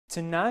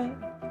Tonight,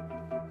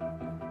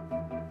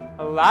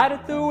 a light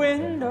at the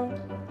window,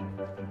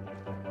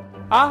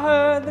 I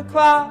heard the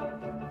clap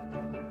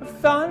of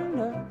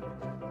thunder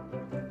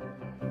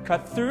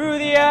cut through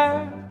the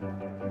air,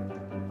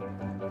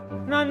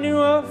 and I knew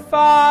a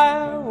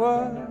fire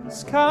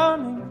was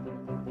coming,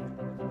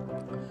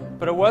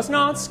 but I was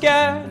not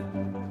scared.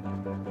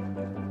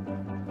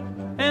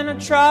 And I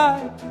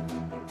tried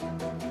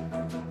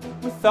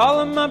with all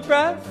of my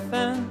breath,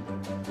 and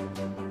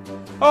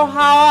oh,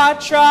 how I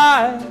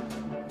tried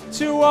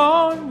to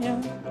warn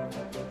you,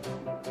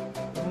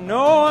 but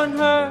no one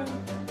heard.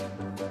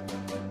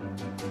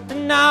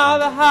 And now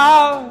the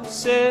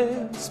house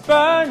is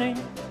burning,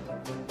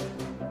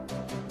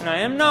 and I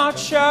am not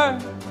sure.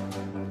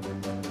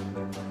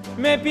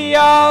 Maybe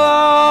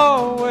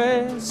I'll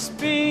always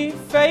be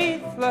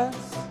faithless.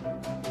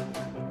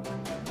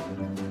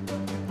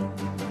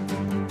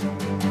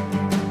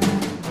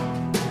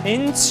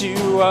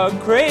 Into a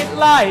great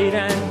light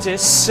and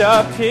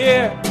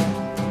disappear.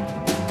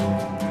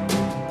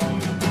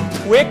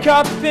 Wake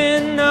up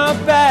in a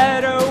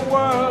better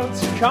world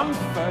to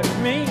comfort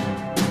me.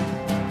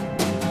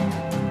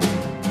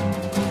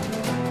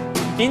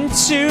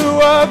 Into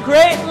a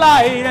great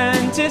light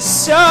and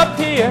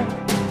disappear.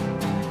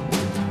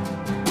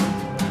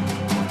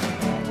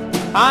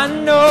 I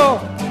know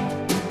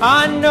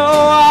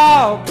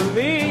I'll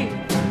believe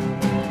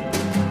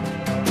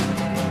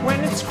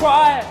when it's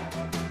quiet.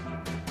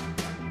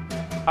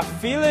 I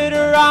feel it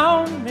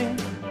around me.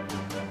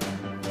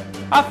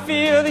 I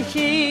feel the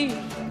heat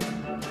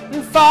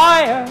and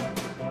fire.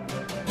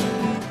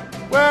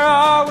 Where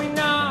are we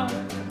now?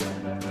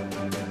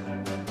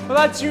 Well,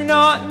 I do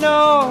not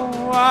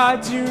know. I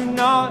do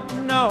not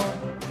know.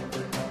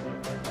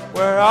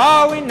 Where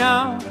are we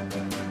now?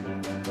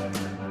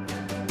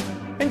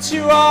 And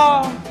to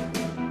all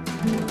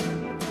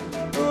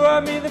who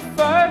heard me the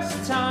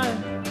first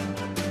time,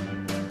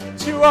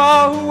 to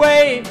all who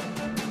wait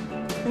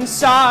in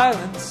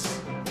silence,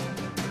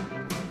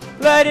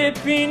 let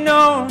it be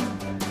known,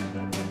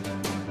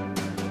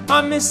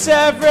 I miss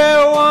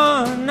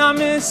everyone, I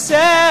miss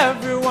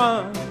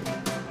everyone,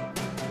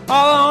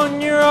 all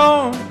on your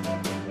own.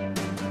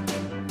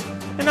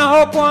 And I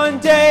hope one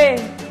day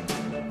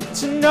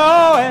to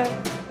know it,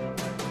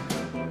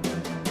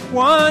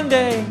 one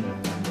day.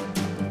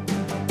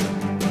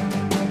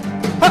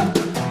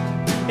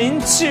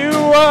 Into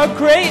a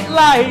great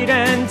light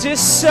and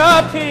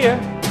disappear.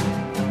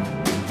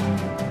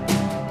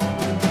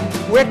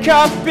 Wake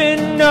up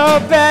in a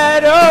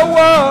better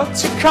world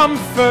to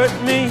comfort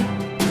me.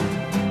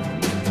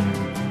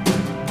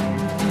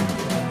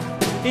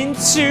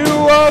 Into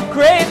a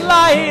great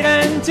light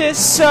and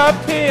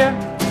disappear.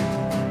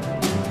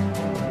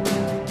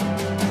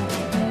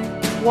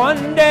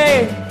 One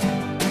day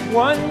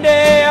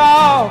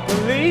I'll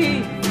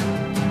believe.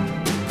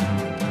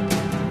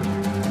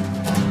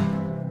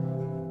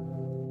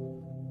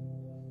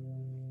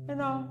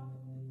 And all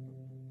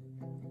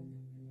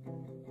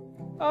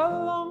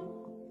along,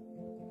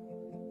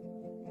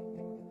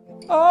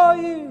 oh,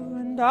 you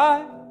and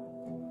I,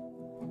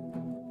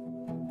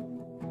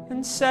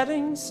 and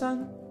setting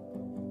sun,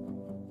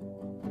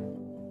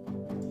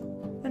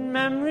 and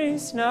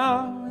memories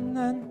now and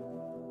then.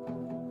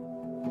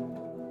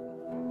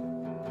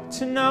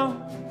 To know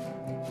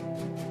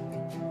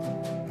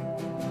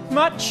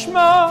much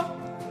more,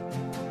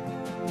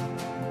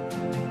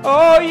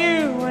 oh,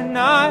 you and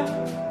I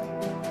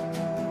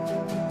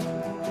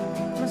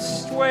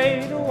must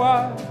wait a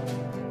while,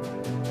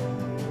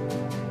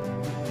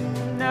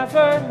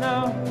 never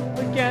know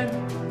again.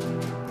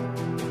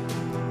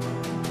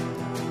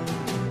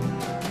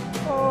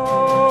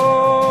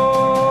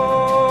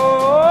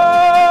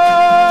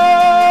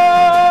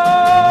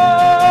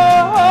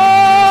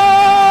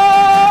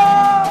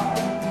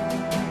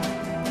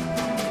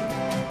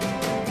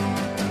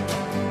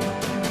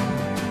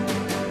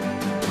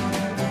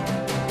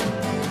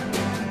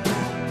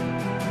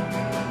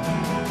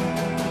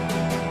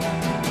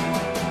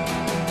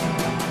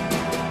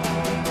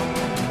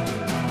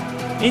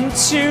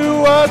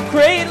 Into a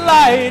great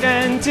light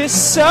and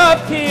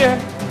disappear.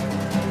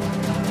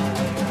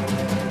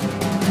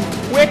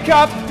 Wake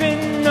up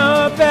in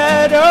a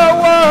better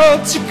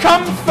world to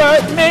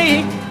comfort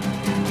me.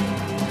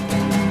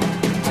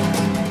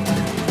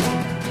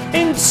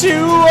 Into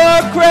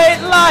a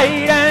great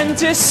light and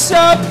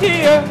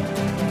disappear.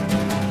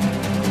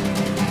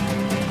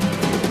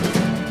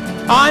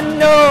 I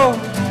know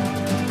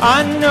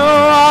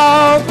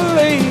I'll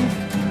believe.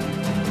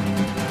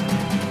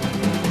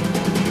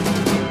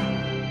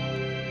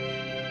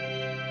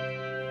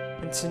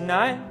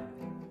 Tonight,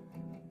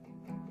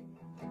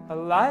 a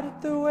light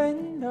at the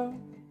window,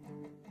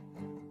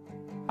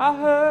 I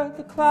heard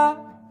the clap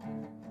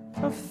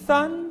of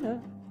thunder